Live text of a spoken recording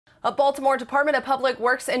A Baltimore Department of Public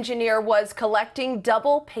Works engineer was collecting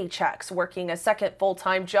double paychecks, working a second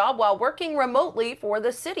full-time job while working remotely for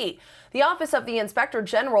the city. The Office of the Inspector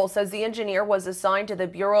General says the engineer was assigned to the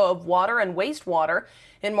Bureau of Water and Wastewater.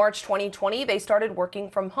 In March 2020, they started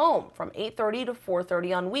working from home from 8:30 to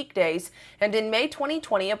 4:30 on weekdays. And in May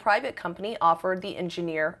 2020, a private company offered the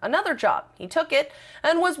engineer another job. He took it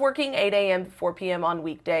and was working 8 a.m. to 4 p.m. on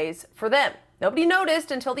weekdays for them. Nobody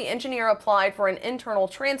noticed until the engineer applied for an internal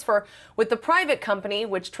transfer with the private company,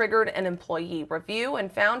 which triggered an employee review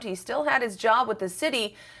and found he still had his job with the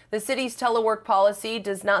city. The city's telework policy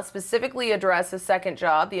does not specifically address a second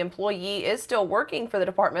job. The employee is still working for the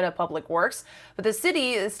Department of Public Works, but the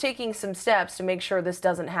city is taking some steps to make sure this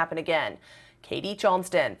doesn't happen again. Katie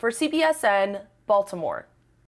Johnston for CBSN, Baltimore.